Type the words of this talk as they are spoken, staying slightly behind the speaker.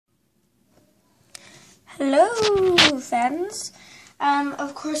Hello, friends.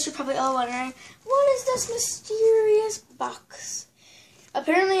 Of course, you're probably all wondering, what is this mysterious box?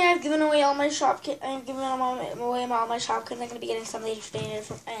 Apparently, I've given away all my shop kit. I'm giving away all my shop kits. I'm going to be getting some later today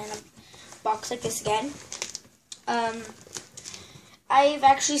in a box like this again. I've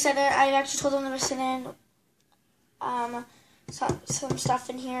actually told them to send in some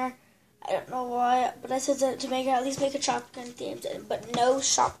stuff in here. I don't know why, but I said to make at least make a Shopkin themed, but no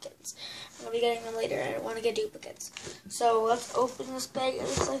Shopkins. I'm gonna be getting them later. I don't want to get duplicates. So let's open this bag.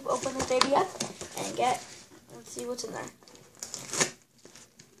 Let's open this baby up and let's see what's in there.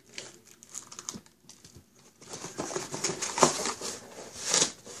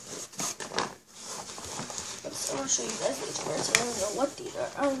 I want to show you guys these first. I don't know what these are.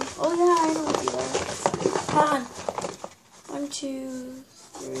 Oh yeah, I know what these are. Hold on. 1, 2,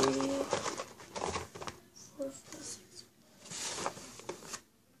 3, 4, 5, 6.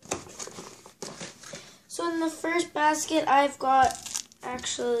 So in the first basket, I've got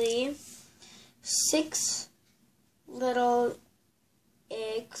actually 6 little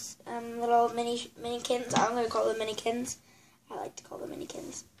eggs, little minikins. I'm gonna call them minikins. I like to call them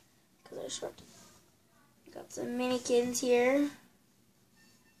minikins because they're short. Got some minikins here.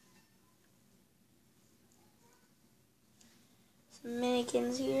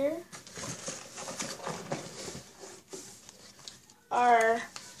 Minikins here. Our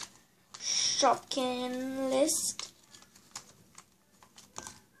Shopkin list.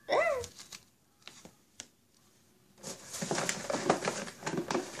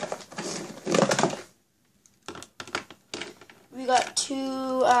 We got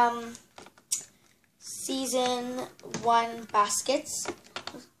 2 season 1 baskets.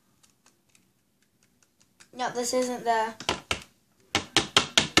 No, this isn't the.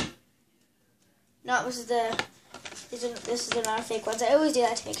 No, this is not a fake ones. I always do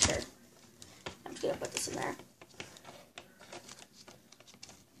that to make sure. I'm just gonna put this in there.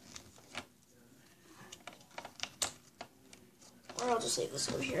 Or I'll just leave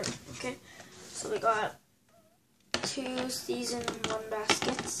this over here. Okay. So we got 2 season 1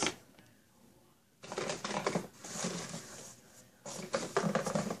 baskets.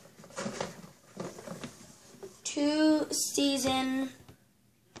 2 season.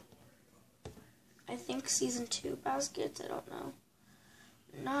 I think season 2 baskets. I don't know.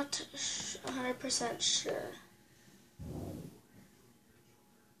 Not 100% sure.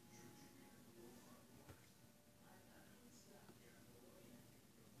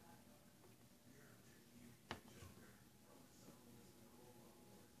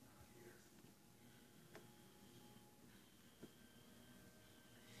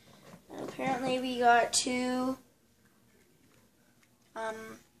 And apparently we got 2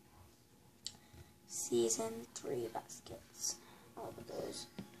 season 3 baskets. I'll put those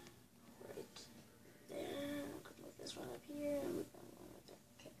right there. I'll move this one up here and move that one right there.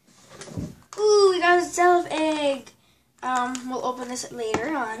 Okay. Ooh, we got a Zelf egg. We'll open this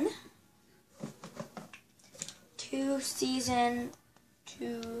later on. 2 season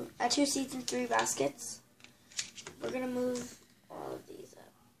 3 baskets. We're gonna move all of these up.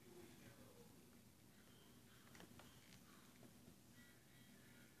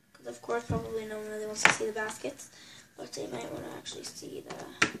 Of course, probably no one really wants to see the baskets, but they might want to actually see the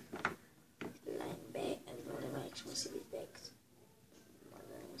line bag, and they might actually want to see these bags more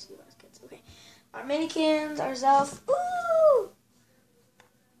than they want to see the baskets. Okay, our minikins, our Zelf. Ooh!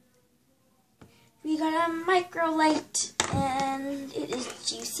 We got a Microlite, and it is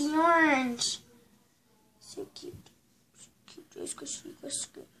juicy orange. So cute. So cute. Squishy.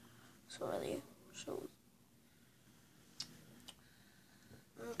 Sorry.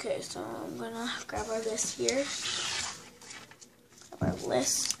 Okay, so I'm gonna grab our list here. Grab our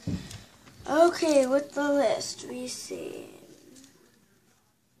list. Okay, with the list, we see.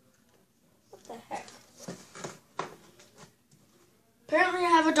 What the heck? Apparently, I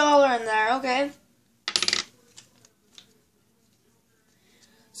have $1 in there. Okay.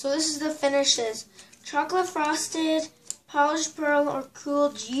 So this is the finishes: chocolate frosted, polished pearl, or cool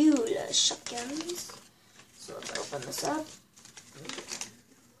jewel Shopkins. So let's open this up.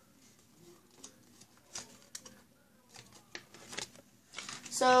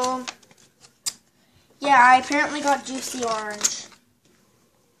 So, yeah, I apparently got juicy orange.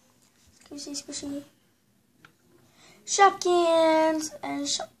 Squishy. Shopkins and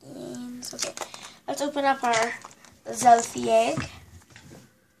Shopkins. Okay, let's open up our Zelfie egg.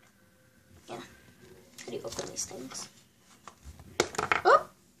 Yeah, how do you open these things? Oh!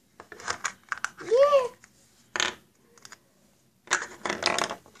 Yeah!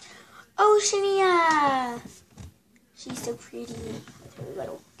 Oceania! She's so pretty. Her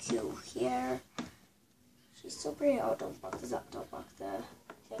little cute hair. She's so pretty. Oh, don't block this up. Don't block the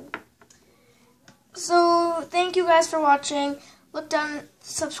thing. So, thank you guys for watching. Look down,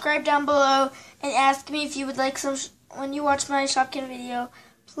 subscribe down below, and ask me if you would like some, when you watch my Shopkin video,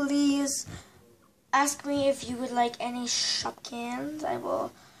 please ask me if you would like any Shopkins. I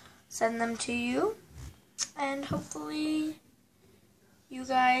will send them to you. And hopefully, you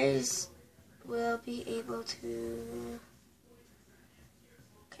guys will be able to,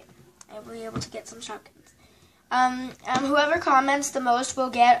 I will be able to get some Shopkins. Whoever comments the most will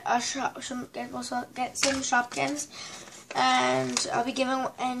get get some Shopkins, and I'll be giving.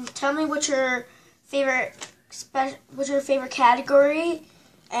 And tell me what's your favorite category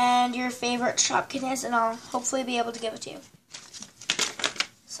and your favorite Shopkin is, and I'll hopefully be able to give it to you.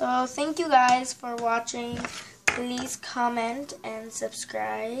 So thank you guys for watching. Please comment and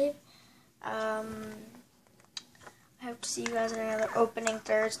subscribe. I hope to see you guys in another opening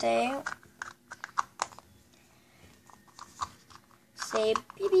Thursday. Say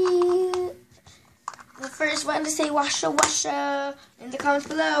BB. The first one to say washa washa in the comments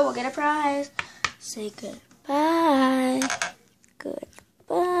below will get a prize. Say goodbye.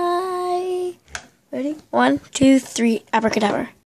 Goodbye. Ready? 1, 2, 3. Abracadabra.